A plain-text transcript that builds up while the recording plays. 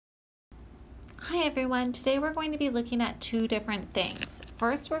Hi everyone, today we're going to be looking at two different things.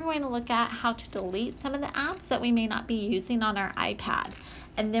 First, we're going to look at how to delete some of the apps that we may not be using on our iPad.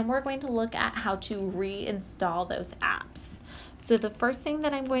 And then we're going to look at how to reinstall those apps. So the first thing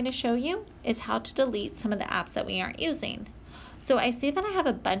that I'm going to show you is how to delete some of the apps that we aren't using. So I see that I have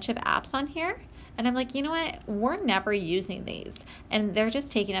a bunch of apps on here and I'm like, you know what, we're never using these and they're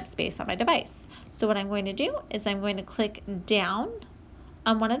just taking up space on my device. So what I'm going to do is I'm going to click down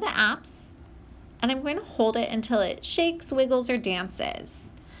on one of the apps and I'm going to hold it until it shakes, wiggles, or dances.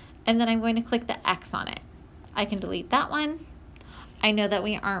 And then I'm going to click the X on it. I can delete that one. I know that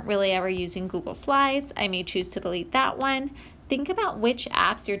we aren't really ever using Google Slides. I may choose to delete that one. Think about which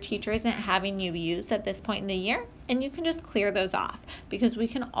apps your teacher isn't having you use at this point in the year, and you can just clear those off because we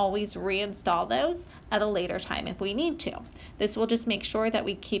can always reinstall those at a later time if we need to. This will just make sure that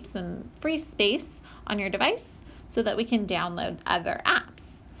we keep some free space on your device so that we can download other apps.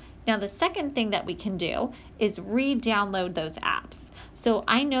 Now, the second thing that we can do is re-download those apps. So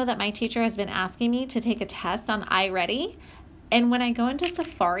I know that my teacher has been asking me to take a test on iReady, and when I go into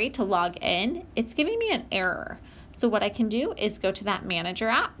Safari to log in, it's giving me an error. So what I can do is go to that manager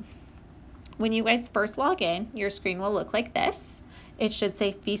app. When you guys first log in, your screen will look like this. It should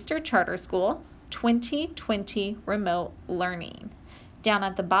say Feaster Charter School 2020 Remote Learning. Down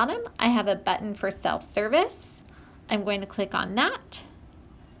at the bottom, I have a button for self-service. I'm going to click on that.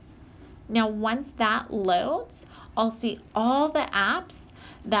 Now, once that loads, I'll see all the apps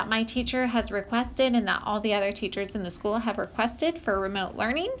that my teacher has requested and that all the other teachers in the school have requested for remote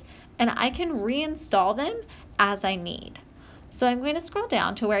learning, and I can reinstall them as I need. So I'm going to scroll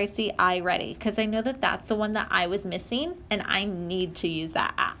down to where I see iReady because I know that that's the one that I was missing and I need to use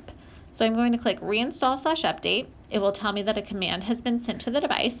that app. So I'm going to click reinstall/update. It will tell me that a command has been sent to the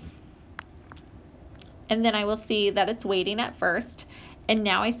device. And then I will see that it's waiting at first. And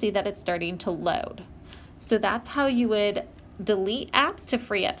now I see that it's starting to load. So that's how you would delete apps to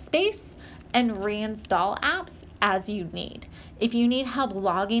free up space and reinstall apps as you need. If you need help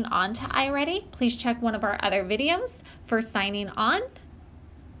logging on to iReady, please check one of our other videos for signing on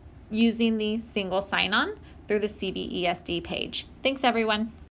using the single sign-on through the CVESD page. Thanks, everyone.